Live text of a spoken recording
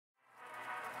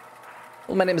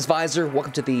Well, my name is Visor.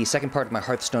 Welcome to the second part of my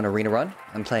Hearthstone Arena Run.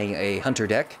 I'm playing a Hunter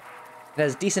deck. It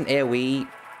has decent AoE,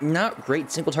 not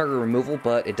great single target removal,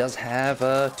 but it does have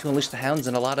to unleash the Hounds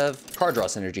and a lot of card draw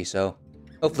synergy, so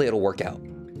hopefully it'll work out.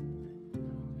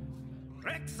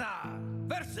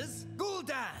 Versus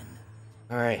Gul'dan.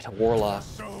 Alright, a Warlock.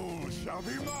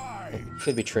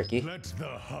 Could be tricky. Let the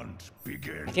hunt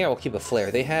begin. I think I will keep a Flare.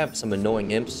 They have some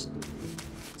annoying imps. See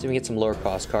if we can get some lower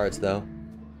cost cards, though.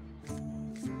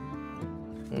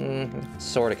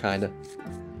 Sorta, kinda.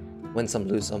 Win some,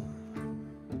 lose some.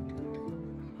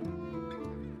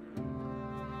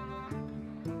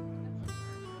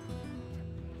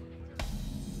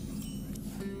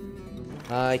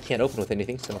 I can't open with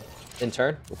anything, so in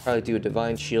turn, we'll probably do a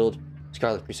Divine Shield,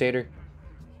 Scarlet Crusader.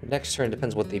 Next turn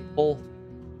depends what they pull.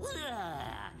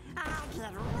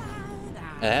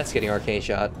 And that's getting Arcane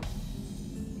Shot.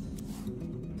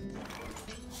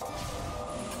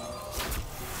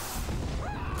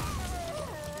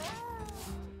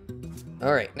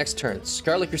 Alright, next turn,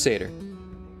 Scarlet Crusader.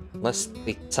 Unless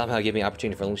they somehow give me an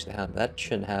opportunity for Unleash the Hound. That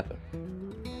shouldn't happen.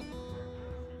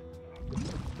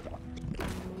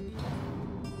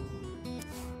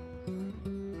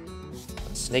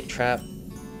 Snake Trap.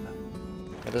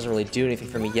 That doesn't really do anything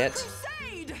for me yet.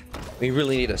 We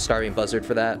really need a Starving Buzzard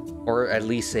for that. Or at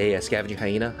least a Scavenging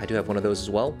Hyena. I do have one of those as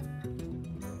well.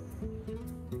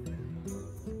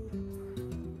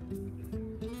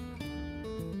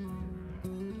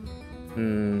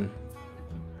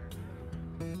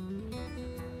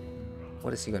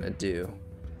 What is he gonna do?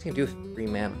 What's he gonna do with 3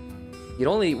 mana? You'd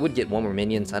only would get 1 more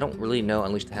minions. I don't really know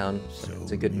Unleash the Hound. So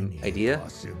it's a good idea.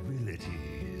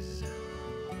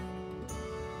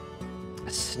 A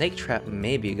Snake Trap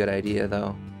may be a good idea,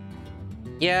 though.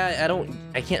 Yeah,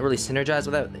 I can't really synergize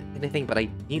without anything, but I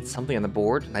need something on the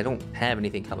board, and I don't have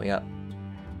anything coming up.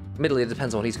 Admittedly, it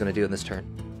depends on what he's gonna do in this turn.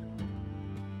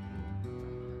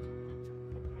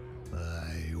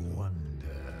 I wonder.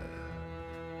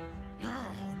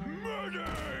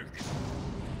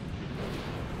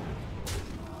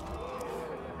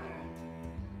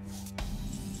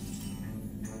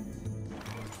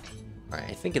 Alright,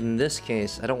 I think in this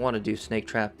case, I don't want to do Snake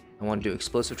Trap. I want to do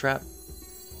Explosive Trap.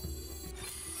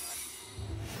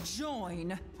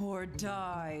 Join or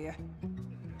die.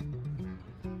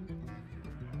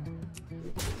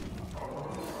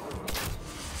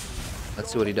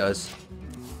 Let's see what he does.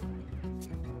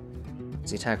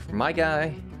 Does he attack for my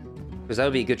guy? Because that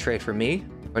would be a good trade for me.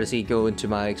 Or does he go into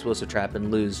my Explosive Trap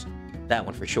and lose that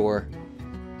one for sure?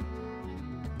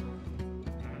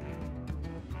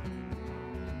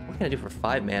 What can I do for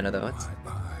 5 mana, though? It's...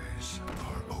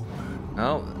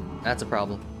 Oh, that's a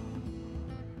problem.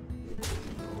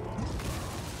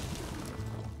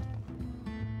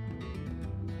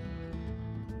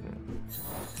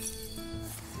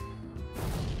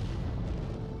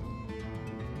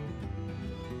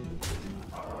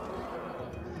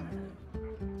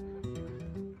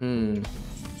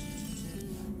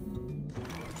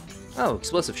 Oh,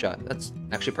 Explosive Shot. That's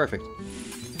actually perfect.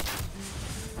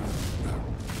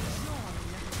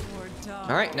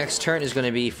 Alright, next turn is going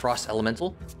to be Frost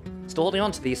Elemental. Still holding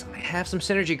on to these. I have some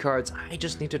synergy cards. I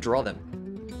just need to draw them.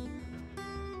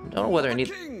 I don't know whether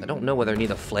I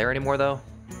need a Flare anymore, though.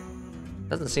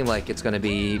 Doesn't seem like it's going to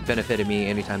be benefiting me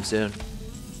anytime soon.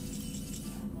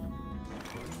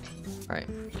 Alright.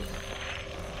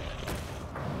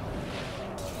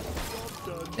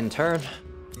 In turn.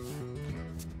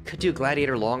 Could do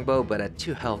Gladiator Longbow, but at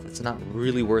 2 health, it's not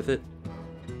really worth it.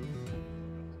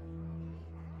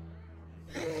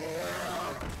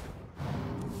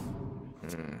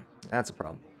 That's a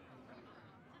problem.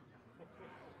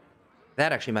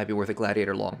 That actually might be worth a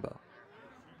Gladiator Longbow.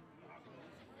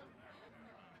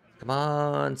 Come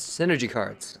on, synergy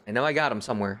cards. I know I got them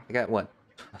somewhere. I got, what,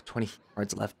 20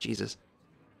 cards left? Jesus.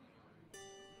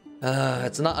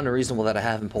 It's not unreasonable that I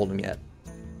haven't pulled them yet.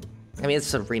 I mean,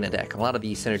 it's an arena deck. A lot of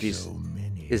these synergies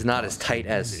is not as tight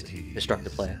as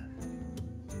Destructive Play.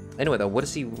 Anyway, though, what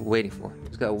is he waiting for?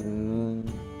 He's got... Who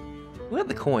had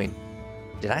the coin?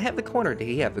 Did I have the coin, or did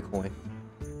he have the coin?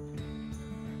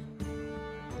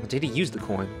 Or did he use the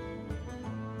coin?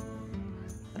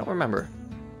 I don't remember.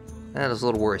 That is a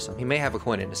little worrisome. He may have a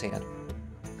coin in his hand.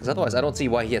 Because otherwise, I don't see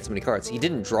why he had so many cards. He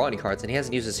didn't draw any cards, and he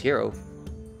hasn't used his hero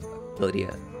ability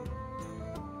yet.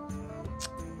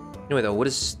 Anyway, though, what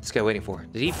is this guy waiting for?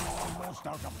 Did he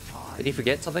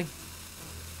forget something?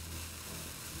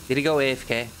 Did he go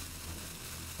AFK?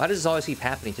 Why does this always keep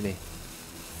happening to me?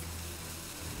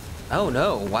 Oh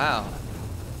no, wow.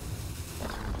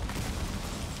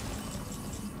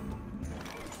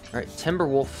 Alright,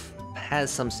 Timberwolf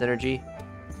has some synergy.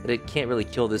 that it can't really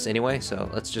kill this anyway, so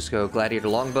let's just go Gladiator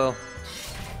Longbow.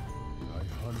 I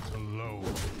hunt alone.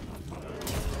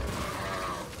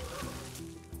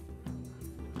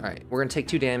 Alright, we're gonna take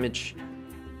 2 damage.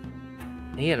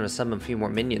 And he had to summon a few more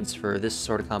minions for this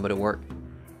sort of combo to work.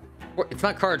 It's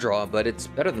not card draw, but it's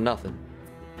better than nothing.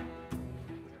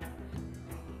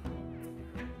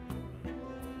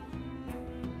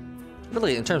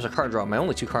 Really, in terms of card draw, my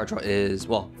only 2 card draw is,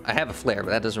 well, I have a flare, but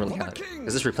that doesn't really count,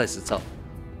 because this replaces itself.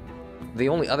 The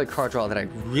only other card draw that I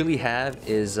really have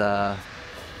is, those,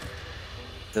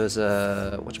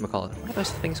 whatchamacallit? What are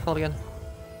those things called again?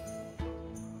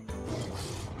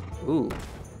 Ooh.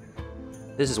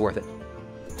 This is worth it.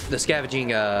 The scavenging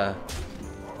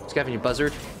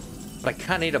buzzard. But I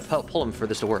kind of need to pull him for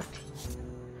this to work.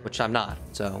 Which I'm not,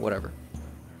 so whatever.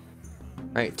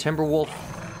 Alright, Timberwolf.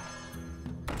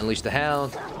 Unleash the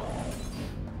Hound.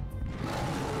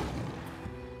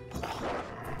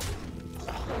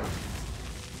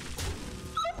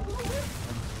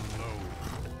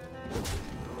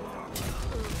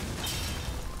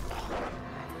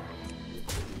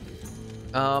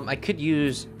 I could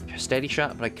use Steady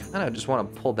Shot, but I kind of just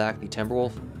want to pull back the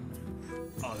Timberwolf.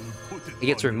 It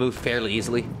gets removed fairly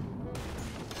easily.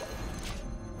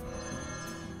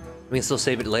 We can still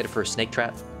save it later for a snake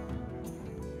trap.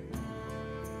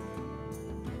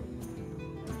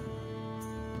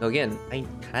 So again, I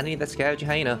kind of need that Scavenging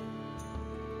Hyena.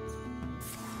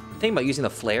 I'm thinking about using the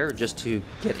Flare just to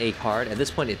get a card. At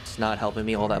this point, it's not helping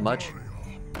me all that much.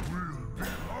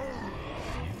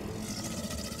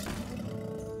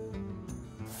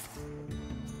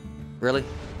 Really?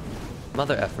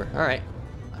 Mother effer. Alright.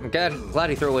 I'm glad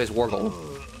he threw away his War Golem.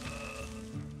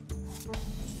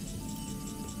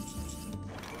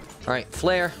 Alright,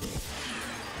 Flare.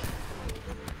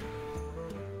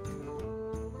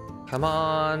 Come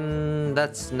on.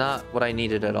 That's not what I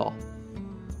needed at all.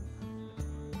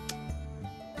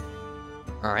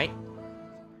 Alright.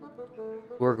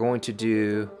 We're going to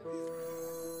do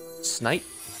Snipe.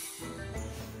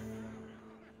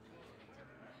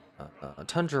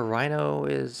 Tundra Rhino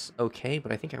is okay,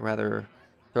 but I think I'd rather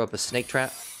throw up a snake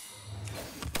trap.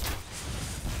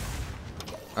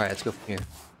 Alright, let's go from here.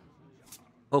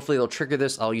 Hopefully they'll trigger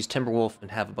this. I'll use Timberwolf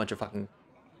and have a bunch of fucking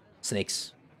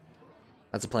snakes.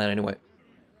 That's the plan anyway.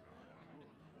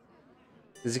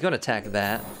 Is he gonna attack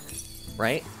that?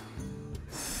 Right?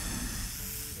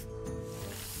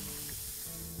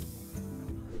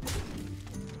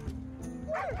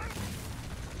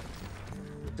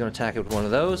 He's gonna attack it with one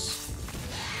of those.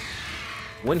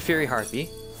 Wind Fury Harpy.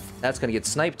 That's gonna get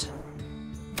sniped.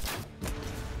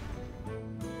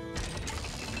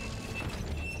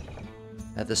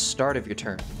 At the start of your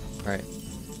turn. Alright.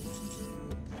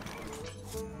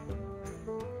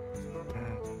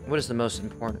 What is the most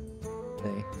important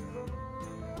thing?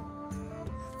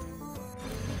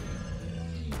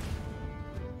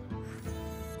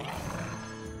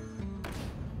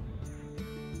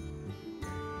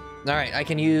 Alright, I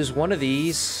can use one of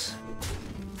these.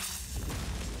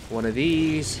 One of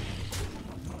these.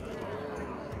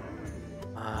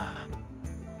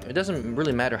 It doesn't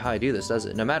really matter how I do this, does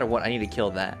it? No matter what, I need to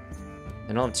kill that.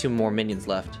 I don't have 2 more minions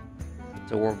left.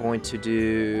 So we're going to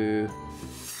do...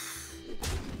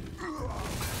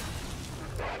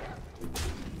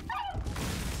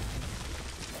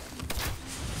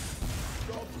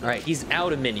 Alright, he's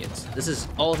out of minions. This is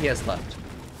all he has left.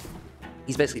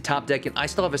 He's basically top decking. I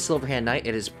still have a Silverhand Knight.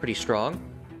 It is pretty strong.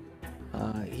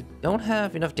 He don't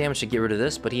have enough damage to get rid of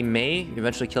this, but he may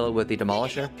eventually kill it with the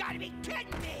Demolisher. You gotta be kidding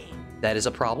me! That is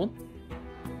a problem.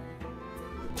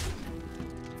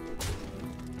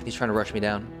 He's trying to rush me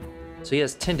down. So he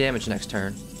has 10 damage next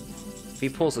turn. If he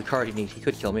pulls the card he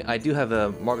could kill me. I do have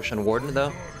a Margashun Warden,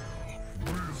 though.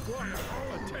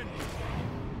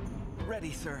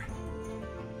 Ready, sir.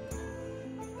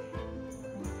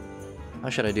 How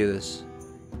should I do this?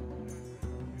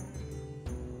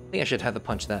 I think I should have to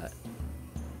punch that.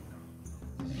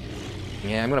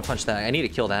 Yeah, I'm gonna punch that. I need to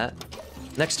kill that.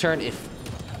 Next turn, if...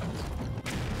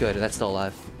 Good, that's still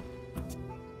alive.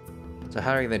 So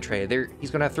how are you gonna trade? He's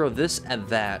gonna have to throw this at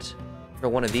that. Throw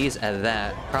one of these at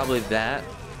that. Probably that.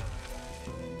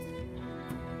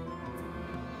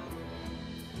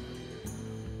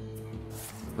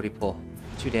 What'd he pull?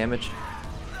 2 damage.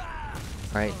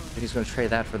 Alright, he's gonna trade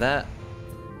that for that.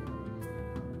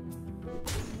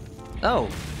 Oh!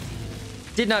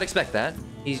 Did not expect that.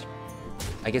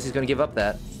 I guess he's gonna give up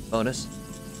that bonus.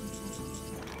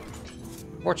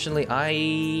 Fortunately,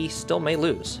 I still may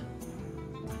lose.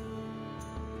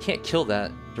 Can't kill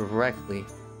that directly,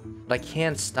 but I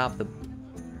can stop the...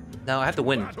 No, I have to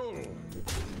win.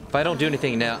 If I don't do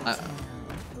anything now,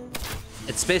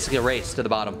 It's basically a race to the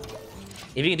bottom.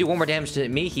 If he can do one more damage to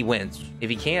me, he wins. If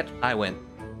he can't, I win.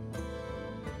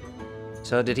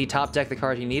 So did he top deck the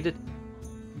card he needed?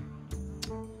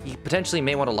 He potentially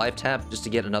may want to life tap just to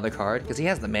get another card, because he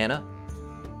has the mana.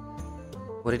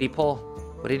 What did he pull?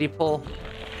 What did he pull?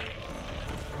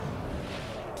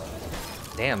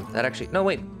 Damn, that actually... No,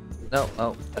 wait. No,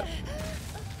 oh.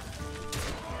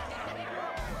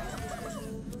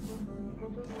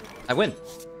 I win.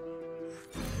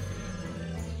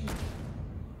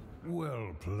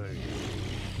 Well played.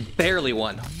 Barely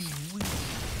won.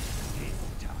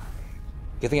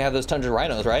 Good thing I have those Tundra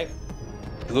Rhinos, right?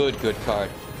 Good card.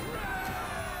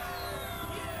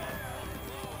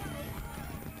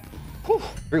 Whew,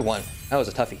 3-1. That was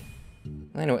a toughie.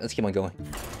 Anyway, let's keep on going.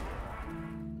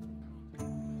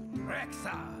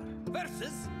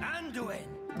 Versus Anduin.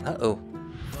 Uh-oh.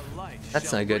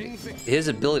 That's not good. His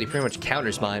ability pretty much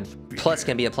counters mine, plus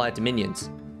can be applied to minions.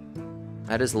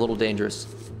 That is a little dangerous.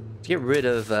 To get rid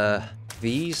of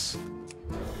these,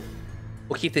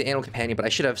 we'll keep the Animal Companion, but I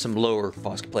should have some lower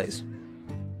cost plays.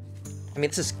 I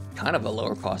mean, this is kind of a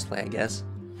lower cost play, I guess.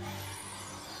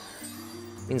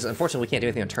 Means, unfortunately, we can't do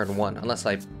anything on turn 1, unless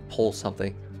I pull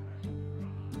something.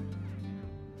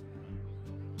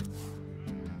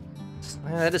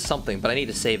 That is something, but I need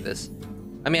to save this.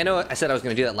 I mean, I know I said I was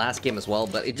going to do that last game as well,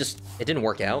 but it didn't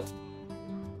work out.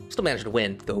 Still managed to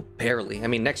win, though barely. I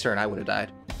mean, next turn I would have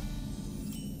died.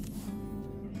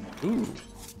 Ooh.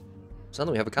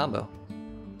 Suddenly we have a combo.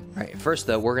 Alright, first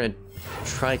though, we're going to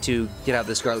try to get out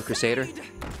this Scarlet Crusader.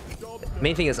 The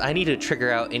main thing is I need to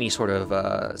trigger out any sort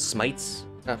of smites.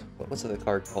 What's the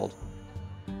card called?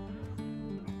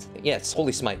 Yeah, it's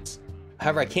Holy Smites.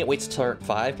 However, I can't wait to turn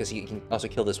 5 because he can also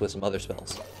kill this with some other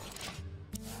spells.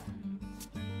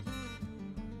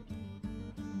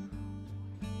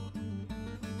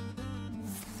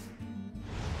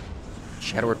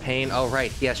 Shadow Word Pain. Oh, right.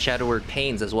 He has Shadow Word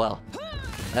Pains as well.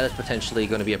 That is potentially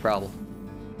going to be a problem.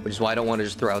 Which is why I don't want to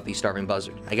just throw out the Starving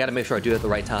Buzzard. I got to make sure I do it at the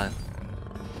right time.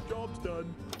 Job's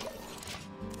done.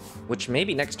 Which may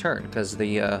be next turn, because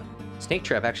the Snake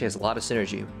Trap actually has a lot of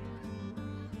synergy.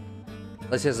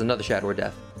 Unless he has another Shadow Word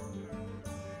Death.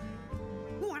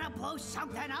 Wanna blow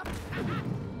something up?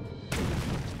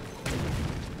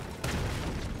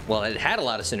 Well, it had a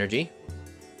lot of synergy.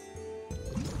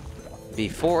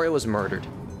 Before it was murdered.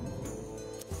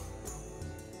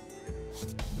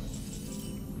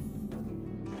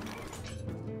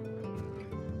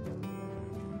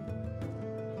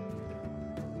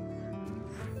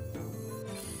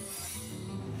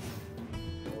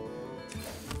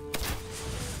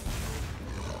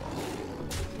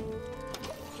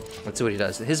 Let's see what he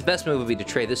does. His best move would be to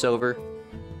trade this over,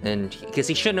 and because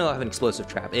he should know I have an explosive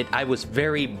trap. I was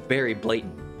very, very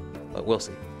blatant, but we'll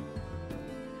see.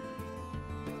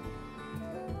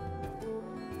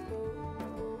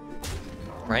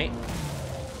 Right?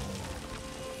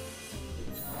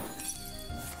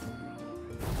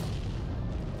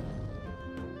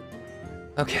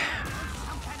 Okay.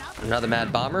 Another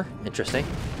Mad Bomber. Interesting.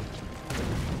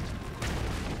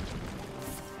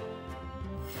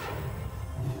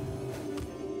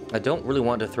 I don't really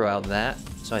want to throw out that,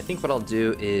 so I think what I'll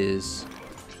do is...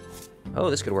 Oh,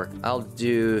 this could work. I'll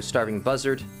do Starving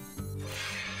Buzzard.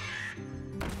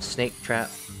 Snake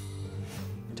Trap.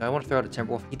 Do I want to throw out a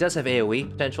Timberwolf? He does have AoE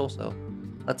potential, so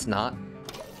let's not.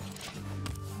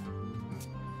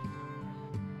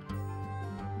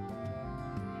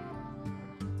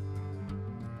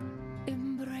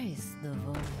 Embrace the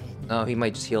void. Oh, he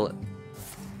might just heal it.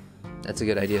 That's a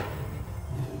good idea.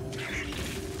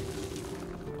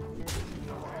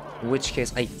 In which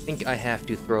case, I think I have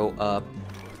to throw up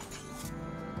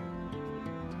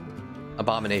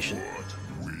Abomination.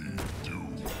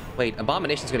 Wait,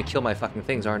 Abomination's gonna kill my fucking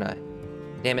things, aren't I?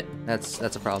 Damn it, that's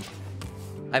a problem.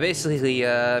 I basically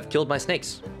killed my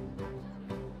snakes.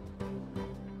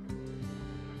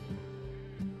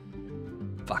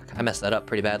 Fuck, I messed that up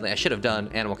pretty badly. I should have done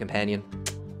Animal Companion.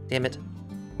 Damn it.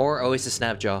 Or Oasis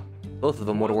Snapjaw. Both of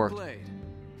them would have worked.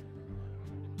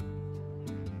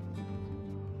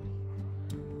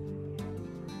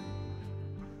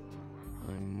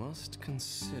 I must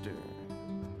consider.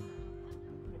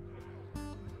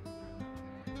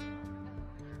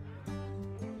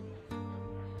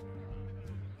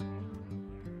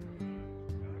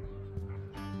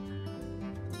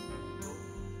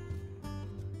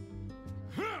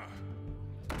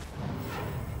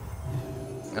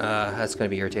 That's gonna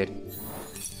be irritating.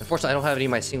 Unfortunately, I don't have any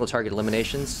of my single target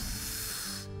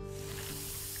eliminations.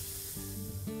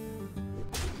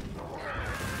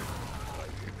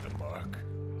 Hit the mark.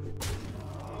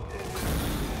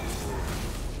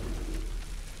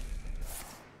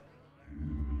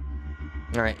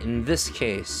 Alright, in this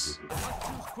case...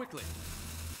 Quickly.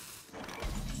 I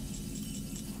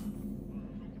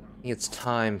think it's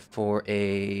time for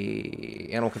a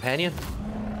animal companion.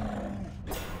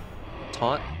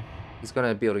 Taunt. He's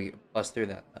gonna be able to bust through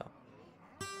that though.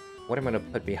 What am I gonna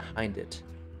put behind it?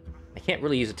 I can't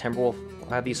really use a Timberwolf. I'll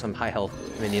have to use some high health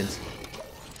minions.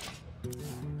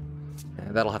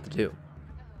 Yeah, that'll have to do.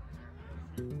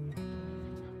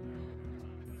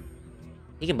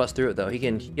 He can bust through it though. He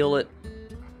can heal it,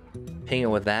 ping it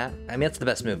with that. I mean, that's the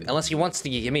best move. Unless he wants to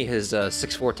give me his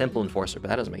 6/4 Temple Enforcer, but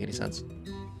that doesn't make any sense.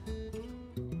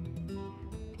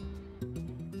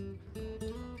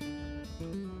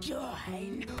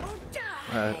 Join or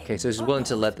die. Okay, so he's willing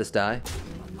to let this die.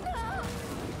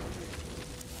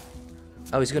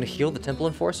 Oh, he's going to heal the Temple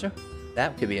Enforcer?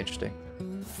 That could be interesting.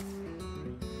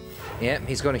 Yeah,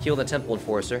 he's going to heal the Temple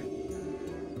Enforcer.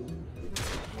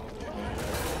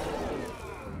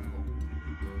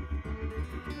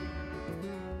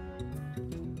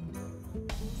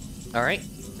 Alright,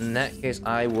 in that case,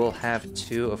 I will have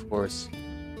to, of course,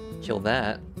 kill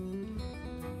that.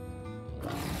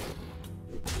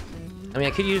 I mean,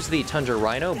 I could use the Tundra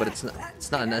Rhino, but it's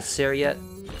not necessary yet.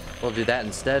 We'll do that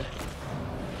instead.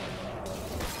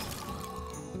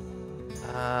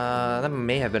 That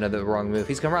may have been the wrong move.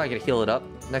 He's probably gonna heal it up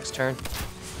next turn.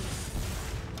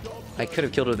 I could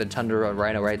have killed it with the Tundra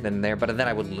Rhino right then and there, but then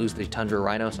I would lose the Tundra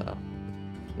Rhino, so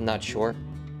I'm not sure.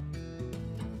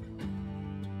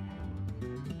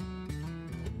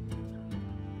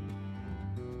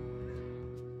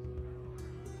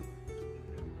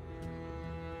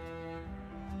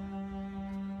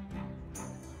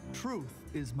 Truth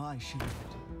is my shield.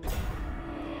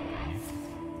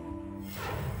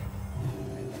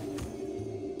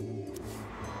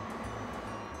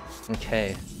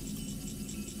 Okay.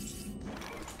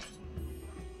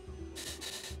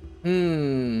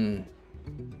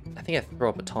 I think I throw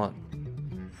up a taunt.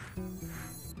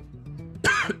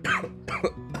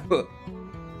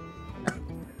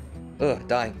 Ugh,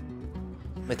 dying.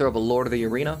 I throw up a Lord of the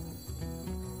Arena.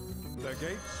 The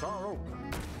gates are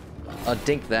open. I'll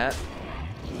dink that.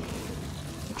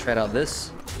 Tread out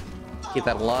this. Keep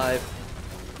that alive.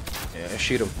 Yeah,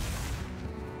 shoot him.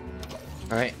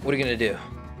 Alright, what are you gonna do?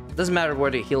 Doesn't matter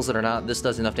whether he heals it or not, this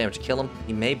does enough damage to kill him.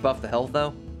 He may buff the health though,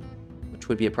 which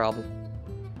would be a problem.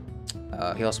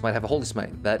 He also might have a Holy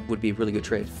Smite. That would be a really good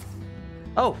trade.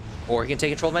 Oh, or he can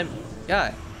take control of my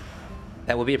guy.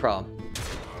 That would be a problem.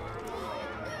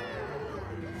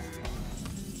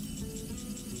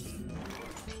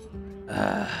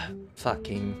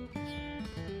 Fucking...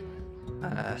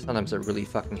 sometimes I really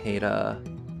fucking hate,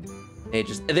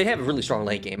 mages. They have a really strong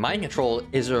late game. Mind Control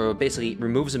is basically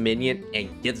removes a minion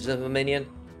and gives them a minion.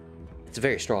 It's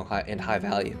very strong and high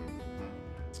value.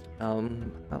 Oh,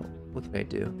 what can I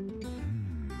do?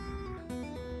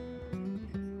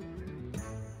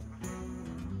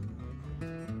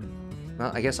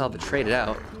 Well, I guess I'll have to trade it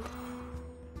out.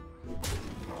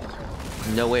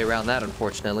 No way around that,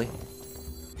 unfortunately.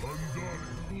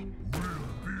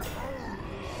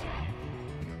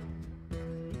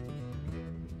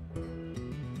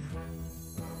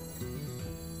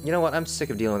 You know what? I'm sick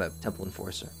of dealing with that Temple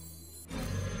Enforcer.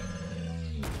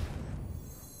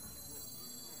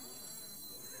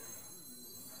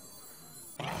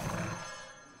 I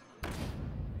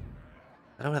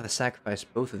don't have to sacrifice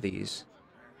both of these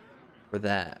for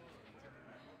that.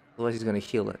 Otherwise he's gonna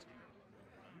heal it.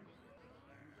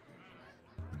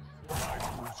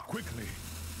 Quickly.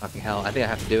 Fucking hell, I think I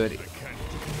have to do it.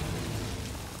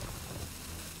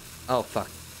 Oh fuck.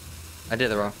 I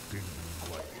did it wrong. Didn't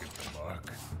quite hit the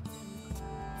mark.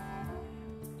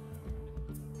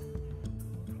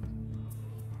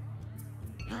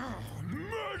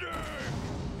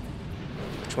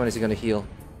 Which one is he gonna heal?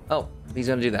 Oh, he's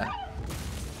gonna do that.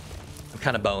 I'm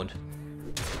kind of boned.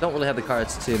 Don't really have the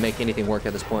cards to make anything work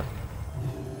at this point.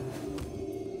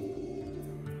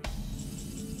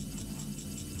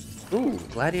 Ooh,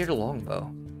 Gladiator Longbow.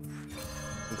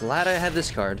 I'm glad I had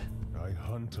this card. I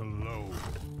hunt alone.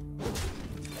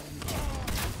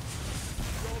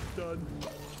 Job done.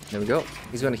 There we go.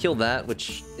 He's gonna heal that,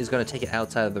 which is gonna take it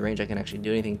outside of the range I can actually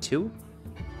do anything to.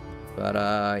 But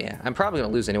yeah, I'm probably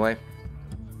gonna lose anyway.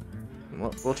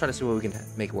 We'll try to see what we can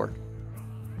make work.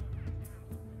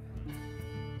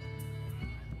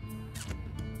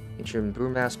 Ancient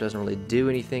Brewmaster doesn't really do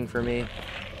anything for me.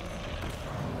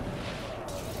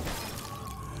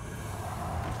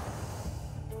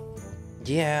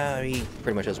 Yeah, he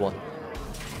pretty much has one.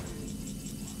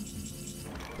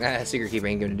 Secret Keeper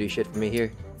ain't gonna do shit for me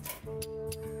here.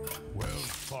 Well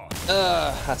fought.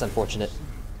 That's unfortunate.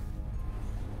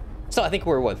 So I think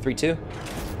we're what, 3-2?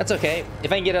 That's okay.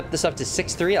 If I can get this up to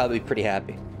 6-3, I'll be pretty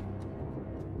happy.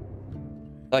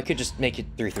 I could just make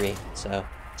it 3-3, so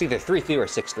it's either 3-3 or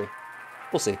 6-3.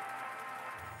 We'll see.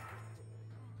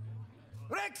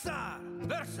 Rexa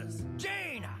versus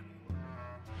Jaina.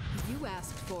 You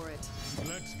asked for it.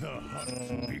 Let the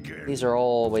hunt begin. These are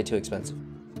all way too expensive.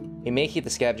 We may keep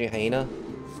the Scavenging Hyena.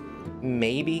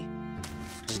 Maybe.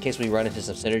 Just in case we run into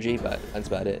some synergy, but that's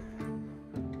about it.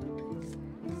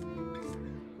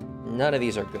 None of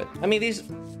these are good. I mean,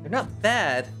 they're not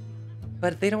bad,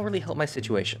 but they don't really help my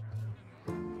situation.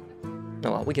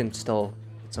 Oh well, we can still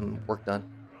get some work done.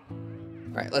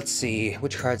 Alright, let's see.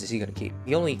 Which cards is he going to keep?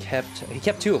 He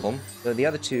kept 2 of them, so the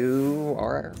other 2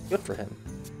 are good for him.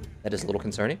 That is a little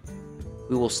concerning.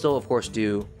 We will still, of course,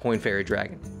 do Coin Fairy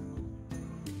Dragon.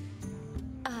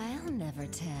 I'll never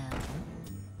tell.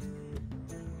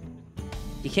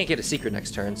 He can't get a secret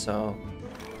next turn, so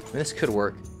I mean, this could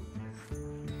work.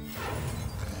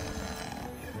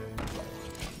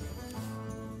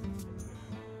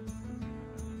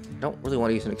 Don't really want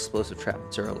to use an explosive trap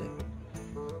this early.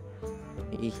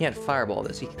 He can't fireball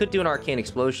this. He could do an arcane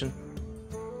explosion.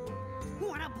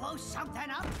 Wanna blow something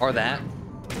up? Or that.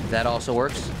 That also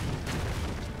works.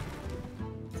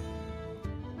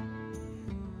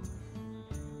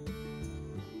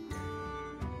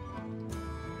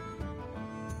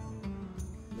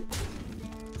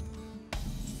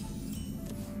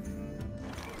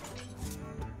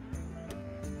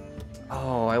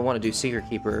 Oh, I want to do Secret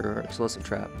Keeper or Explosive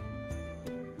Trap.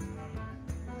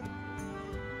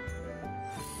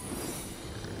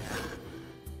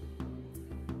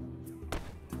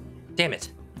 Damn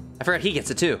it. I forgot he gets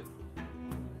it too.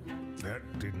 That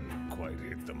didn't quite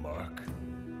hit the mark.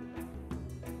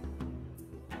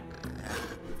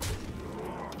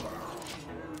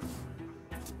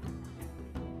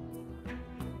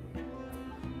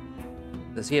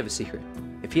 Does he have a secret?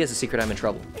 If he has a secret, I'm in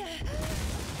trouble.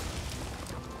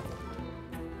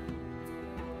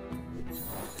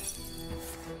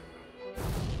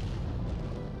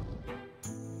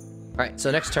 Alright,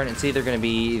 so next turn it's either going to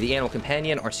be the Animal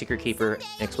Companion or Secret Keeper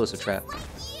and Explosive Trap.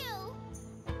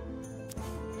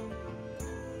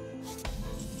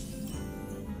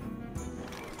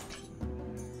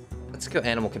 Let's go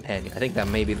Animal Companion. I think that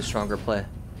may be the stronger play.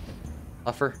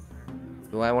 Buffer.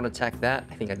 Do I want to attack that?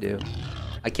 I think I do.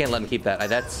 I can't let him keep that.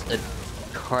 That's a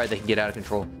card that can get out of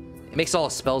control. It makes all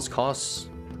his spells cost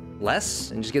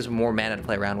less and just gives him more mana to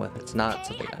play around with. It's not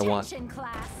something I want.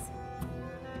 Class.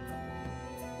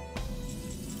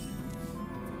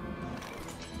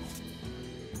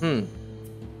 I'll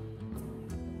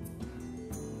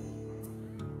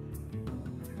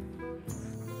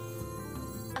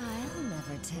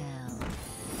never tell.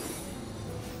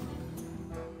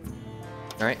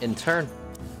 Alright, in turn.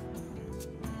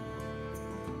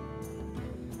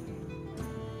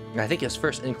 I think his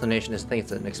first inclination is to think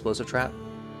it's an explosive trap,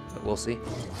 but we'll see.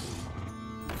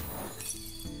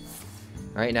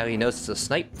 Alright, now he knows it's a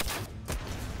snipe.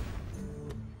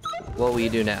 What will you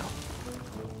do now?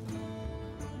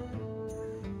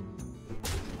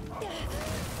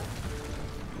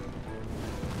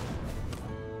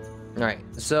 Alright,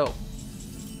 so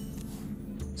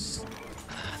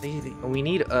we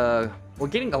need we're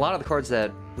getting a lot of the cards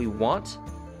that we want.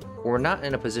 We're not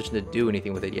in a position to do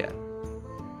anything with it yet.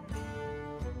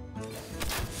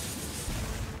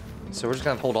 So we're just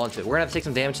gonna hold on to it. We're gonna have to take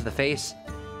some damage to the face.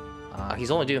 He's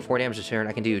only doing 4 damage a turn.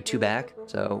 I can do 2 back,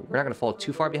 so we're not gonna fall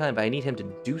too far behind, but I need him to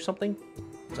do something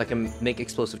so I can make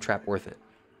Explosive Trap worth it.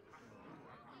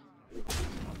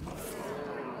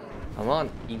 Come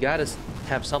on, you gotta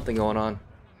have something going on.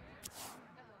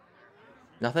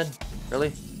 Nothing?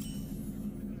 Really?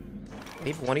 I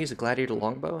even want to use a Gladiator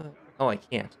Longbow? Oh, I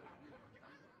can't.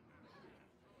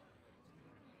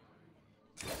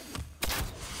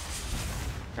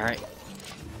 Alright.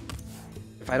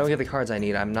 If I don't get the cards I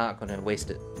need, I'm not going to waste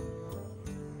it.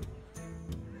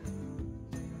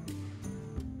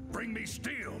 Bring me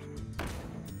steel.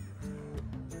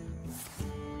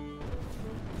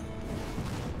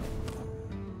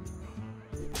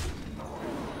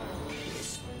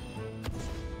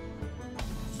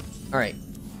 Alright.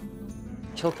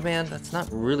 Kill command, that's not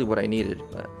really what I needed,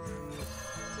 but...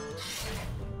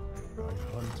 I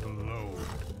hunt alone.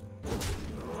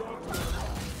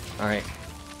 Alright.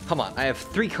 Come on, I have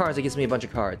 3 cards that gives me a bunch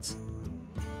of cards.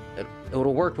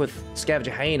 It'll work with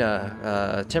Scavenger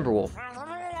Hyena, Timberwolf.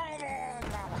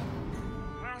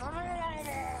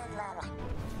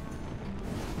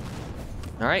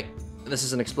 Alright, this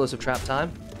is an explosive trap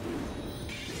time.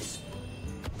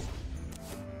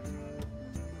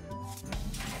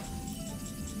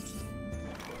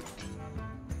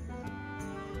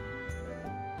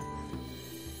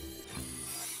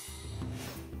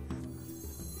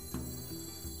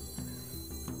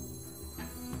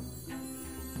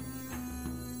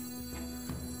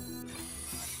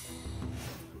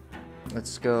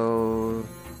 Let's go.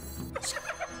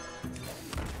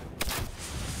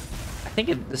 I think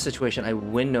in this situation I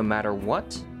win no matter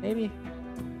what. Maybe.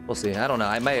 We'll see. I don't know.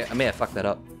 I may have fucked that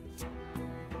up.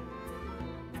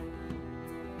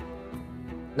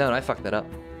 No, I fucked that up.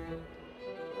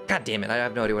 God damn it! I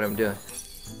have no idea what I'm doing.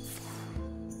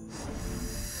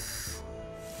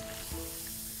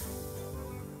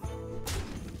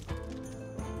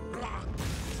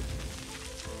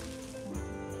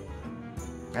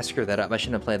 I screwed that up. I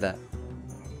shouldn't have played that.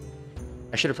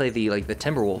 I should have played the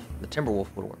Timberwolf. The Timberwolf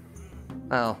would work.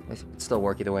 Well, it'd still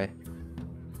work either way.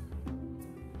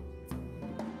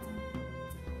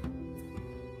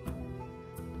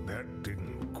 That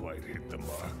didn't quite hit the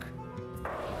mark.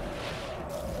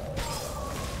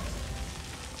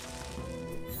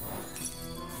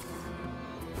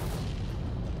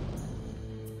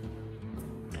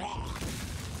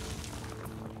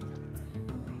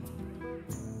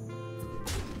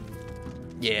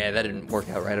 Yeah, that didn't work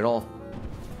out right at all.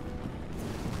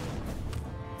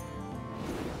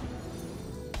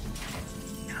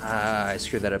 Ah, I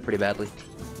screwed that up pretty badly.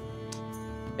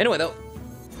 Anyway, though.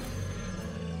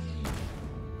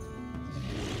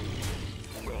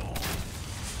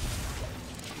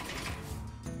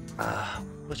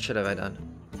 What should have I done?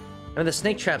 I mean, the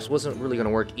snake traps wasn't really going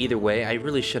to work either way. I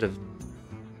really should have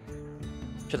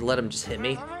let him just hit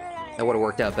me. That would have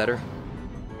worked out better.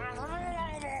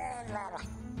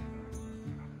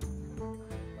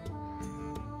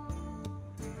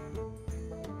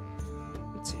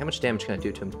 Let's see, how much damage can I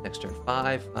do to him next turn?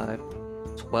 5,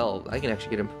 12. I can actually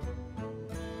get him.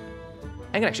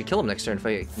 I can actually kill him next turn if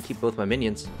I can keep both my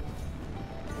minions.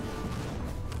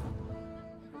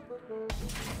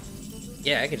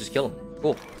 Yeah, I can just kill him.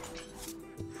 Cool.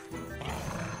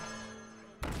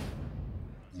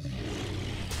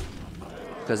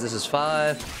 Because this is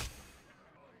 5.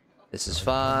 This is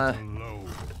 5.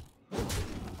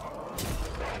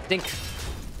 Dink.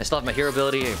 I still have my hero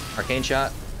ability, Arcane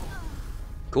Shot.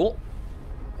 Cool.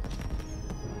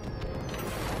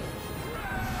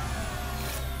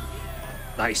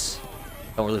 Nice.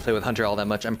 Don't really play with Hunter all that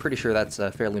much. I'm pretty sure that's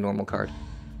a fairly normal card.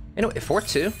 Anyway,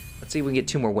 4-2. Let's see if we can get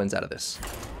 2 more wins out of this.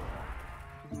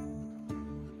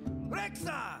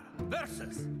 Rexar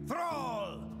versus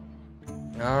Thrall.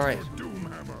 All right.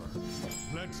 Doomhammer.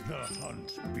 Let the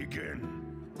hunt begin.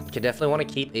 Can definitely want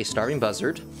to keep a Starving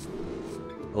Buzzard.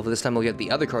 Hopefully this time we'll get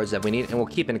the other cards that we need, and we'll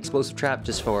keep an Explosive Trap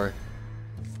just for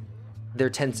their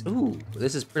 10s. Ooh,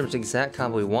 this is pretty much the exact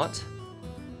combo we want.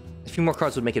 A few more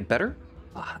cards would make it better.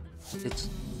 Ah,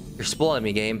 you're spoiling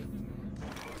me, game.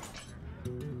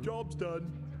 Job's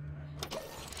done.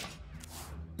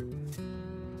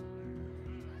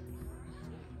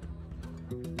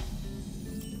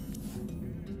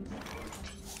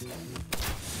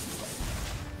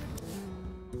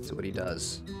 See what he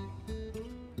does.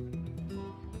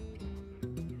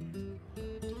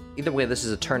 Either way, this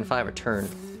is a turn 5 or turn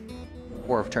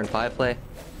 4 of turn 5 play.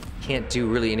 Can't do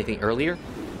really anything earlier,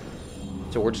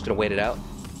 so we're just gonna wait it out.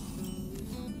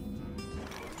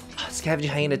 Oh,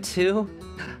 Scavenging Hyena 2.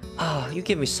 Oh, you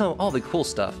give me all the cool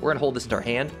stuff. We're gonna hold this in our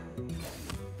hand.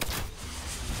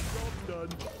 Job's done.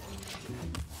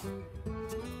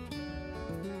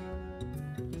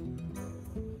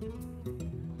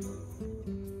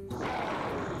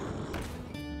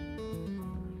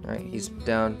 Alright, he's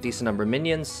down a decent number of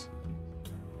minions.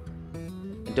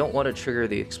 I don't want to trigger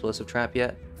the Explosive Trap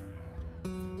yet.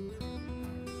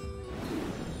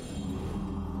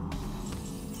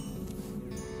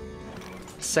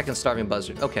 Second Starving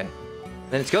Buzzard. Okay.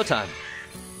 Then it's go time.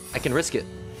 I can risk it.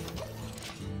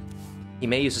 He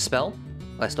may use a spell.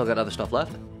 I still got other stuff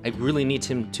left. I really need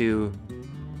him to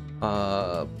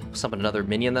summon another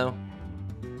minion, though.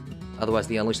 Otherwise,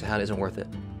 the Unleash the Hound isn't worth it.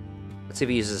 Let's see if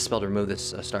he uses a spell to remove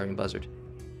this Starving Buzzard.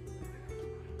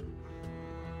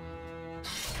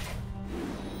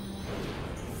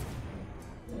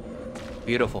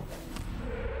 Beautiful.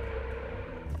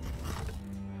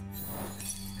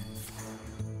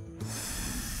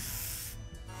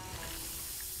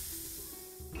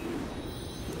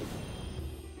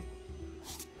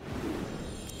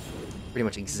 Pretty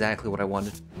much exactly what I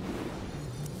wanted.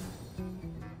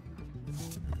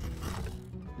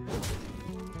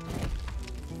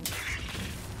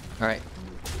 All right.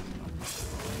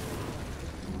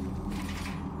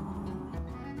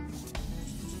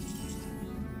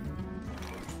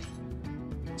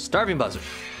 Starving Buzzard.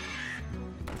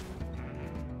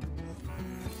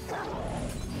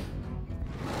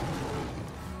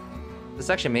 This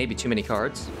actually may be too many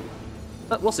cards,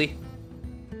 but we'll see.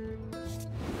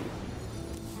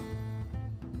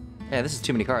 Yeah, this is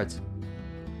too many cards.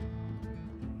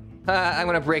 I'm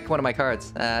gonna break one of my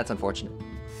cards. That's unfortunate.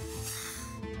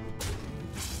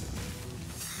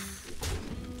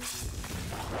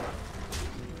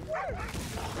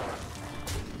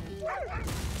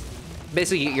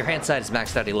 Basically, your hand size is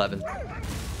maxed out at 11.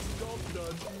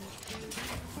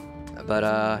 But,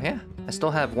 yeah. I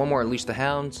still have one more Unleash the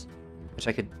Hounds, which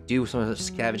I could do some of the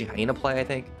Scavenging Hyena play, I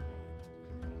think.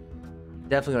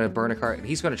 Definitely going to burn a card.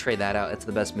 He's going to trade that out. That's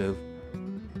the best move.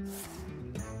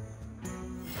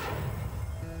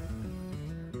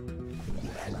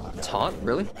 Taunt?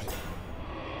 Really?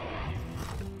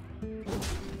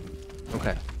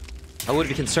 Okay. I would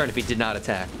be concerned if he did not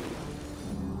attack.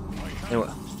 Anyway.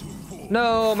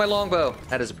 No, my longbow!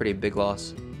 That is a pretty big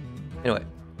loss. Anyway.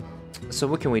 So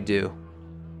what can we do?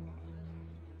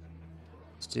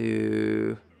 Let's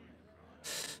do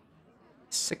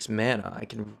 6 mana. I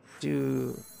can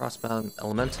do Crossbound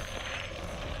Element.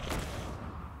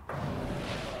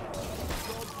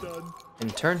 In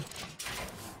turn.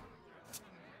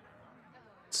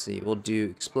 Let's see, we'll do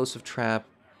Explosive Trap.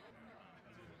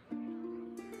 Or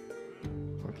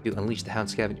we can do Unleash the Hound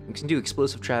Scavenging. We can do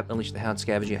Explosive Trap, Unleash the Hound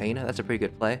Scavenging Hyena. That's a pretty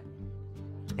good play.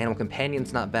 Animal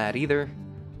Companion's not bad either.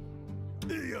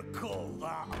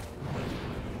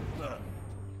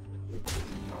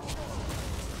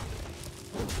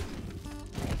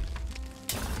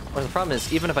 Well, the problem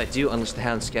is, even if I do Unleash the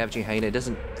Hound Scavenging Hyena, it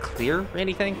doesn't clear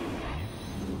anything.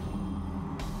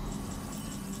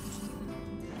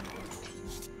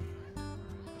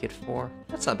 Get 4.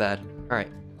 That's not bad. Alright,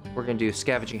 we're gonna do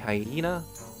Scavenging Hyena.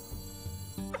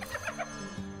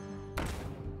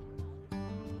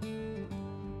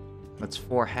 That's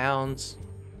 4 Hounds.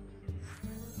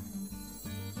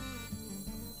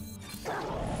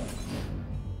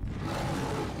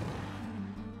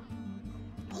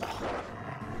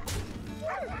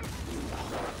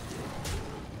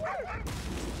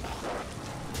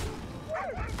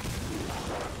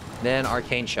 Then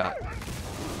Arcane Shot.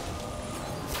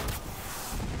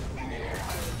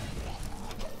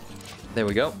 There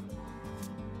we go.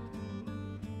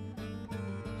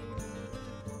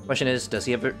 Question is, does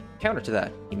he have a counter to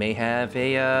that? He may have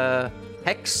a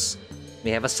Hex,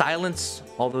 may have a Silence.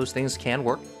 All those things can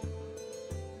work.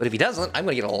 But if he doesn't, I'm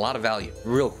going to get a lot of value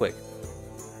real quick.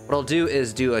 What I'll do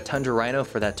is do a Tundra Rhino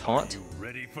for that taunt.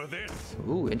 Ready for this?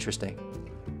 Ooh, interesting.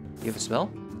 You have a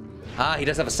spell? Ah, he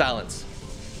does have a Silence.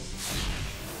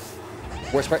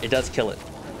 Worst part, it does kill it.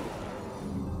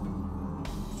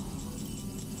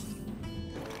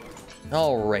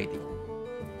 Alrighty.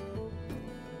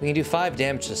 We can do 5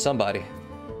 damage to somebody.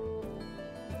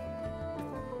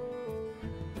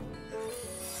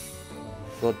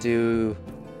 We'll do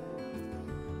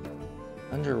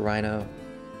Thunder Rhino.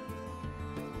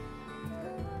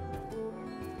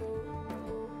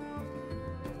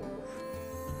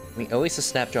 I mean,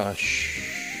 Oasis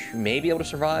Snapjaw may be able to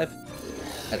survive.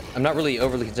 I'm not really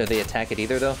overly concerned they attack it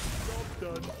either, though.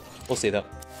 We'll see, though.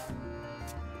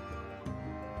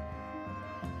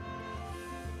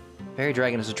 Fairy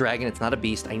Dragon is a dragon, it's not a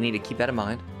beast. I need to keep that in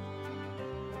mind.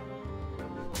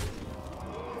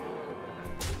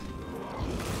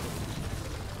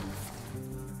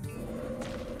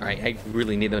 Alright, I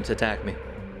really need them to attack me.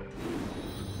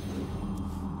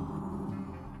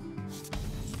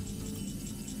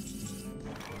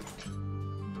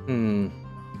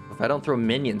 If I don't throw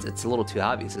minions, it's a little too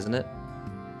obvious, isn't it?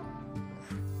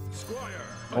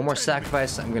 One more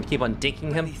sacrifice. I'm going to keep on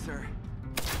dinking him.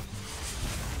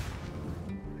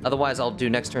 Otherwise, I'll do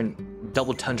next turn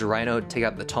double Tundra Rhino, take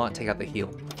out the taunt, take out the heal.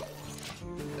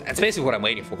 That's basically what I'm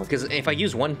waiting for, because if I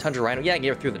use one Tundra Rhino, yeah, I can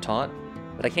get through the taunt,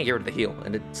 but I can't get rid of the heal,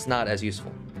 and it's not as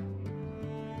useful.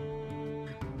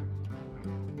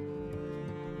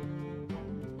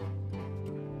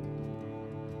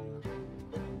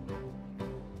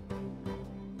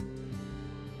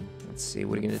 Let's see,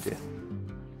 what are you gonna do?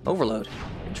 Overload.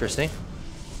 Interesting.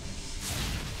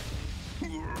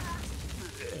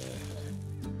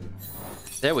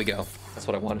 There we go. That's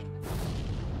what I wanted.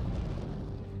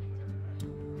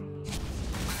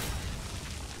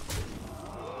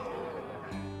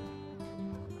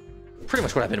 Pretty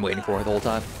much what I've been waiting for the whole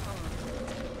time.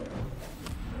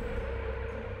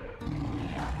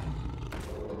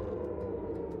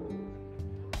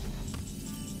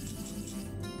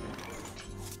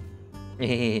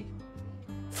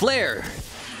 Flare!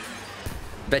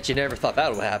 Bet you never thought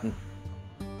that would happen.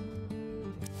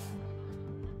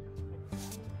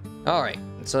 Alright,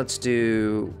 so let's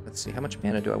see, how much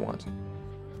mana do I want?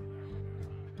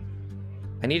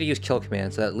 I need to use Kill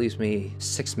Command, so that leaves me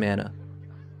 6 mana.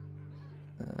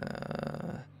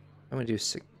 I'm gonna do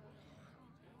 6.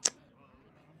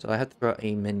 So I have to throw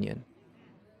a minion.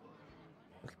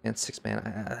 And 6 man.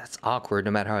 That's awkward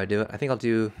no matter how I do it. I think I'll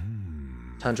do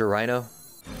Tundra Rhino.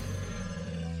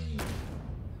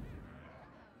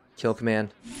 Kill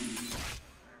command.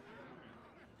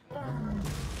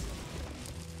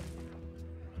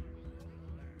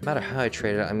 No matter how I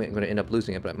trade it, I'm going to end up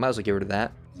losing it, but I might as well get rid of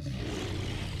that.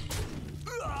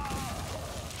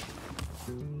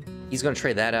 He's going to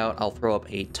trade that out. I'll throw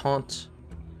up a taunt.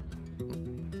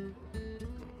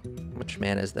 How much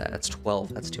mana is that? That's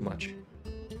 12. That's too much.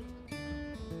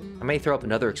 I may throw up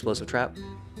another explosive trap.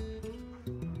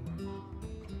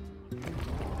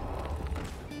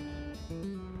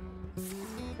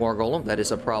 War Golem, that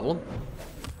is a problem.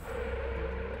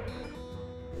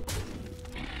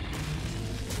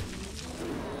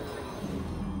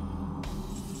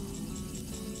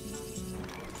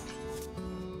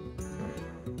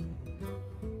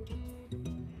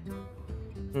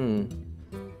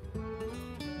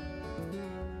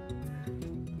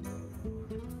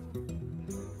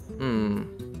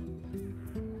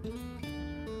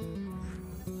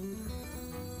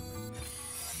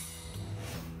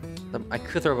 I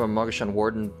could throw up a Margashon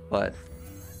Warden, but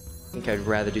I think I'd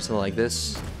rather do something like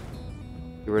this.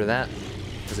 Get rid of that,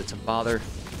 because it's a bother.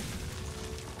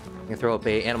 I can throw up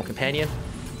a Animal Companion.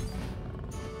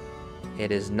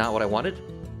 It is not what I wanted.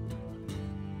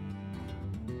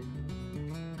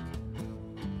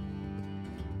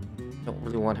 Don't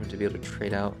really want him to be able to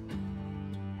trade out.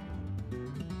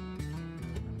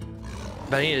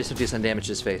 But I need to do some damage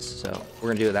to his face, so we're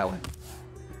gonna do it that way.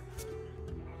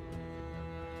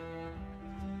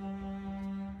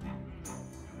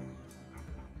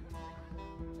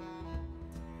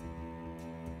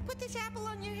 Put this apple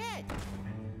on your head.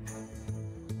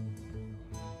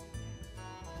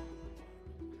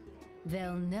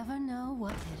 They'll never know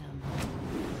what hit them.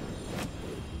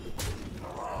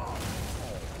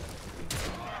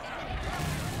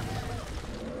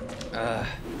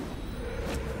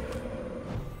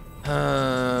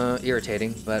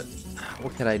 Irritating, but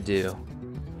what can I do?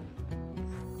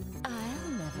 I'll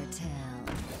never tell.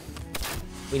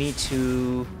 We need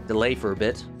to delay for a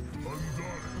bit.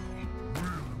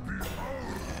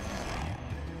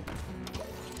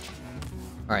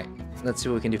 Alright, let's see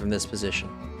what we can do from this position.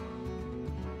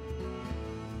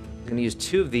 I'm gonna use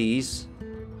 2 of these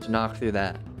to knock through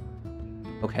that.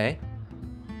 Okay.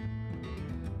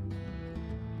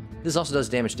 This also does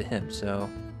damage to him, so...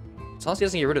 As long as he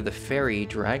doesn't get rid of the fairy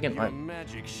dragon... Your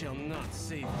magic shall not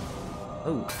save you.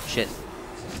 Oh, shit.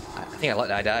 I think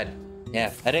I died.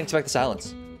 Yeah, I didn't expect the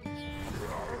silence.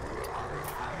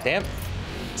 Damn.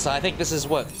 So I think this is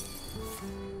what...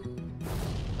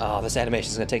 Oh, this animation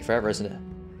is gonna take forever, isn't it?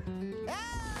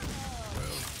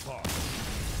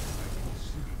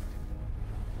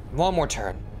 One more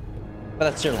turn. But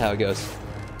that's certainly how it goes.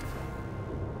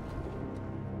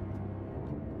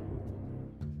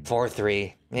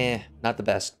 4-3. Not the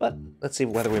best, but let's see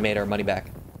whether we made our money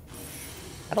back.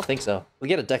 I don't think so. We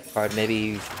get a deck card,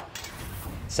 maybe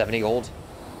 70 gold.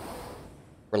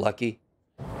 We're lucky.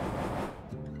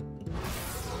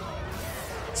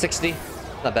 60.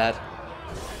 Not bad.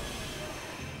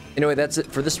 Anyway, that's it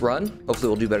for this run. Hopefully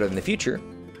we'll do better in the future.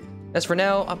 As for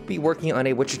now, I'll be working on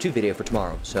a Witcher 2 video for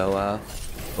tomorrow, so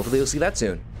hopefully you'll see that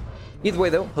soon. Either way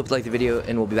though, hope you liked the video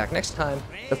and we'll be back next time.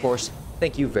 Of course,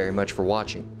 thank you very much for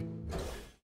watching.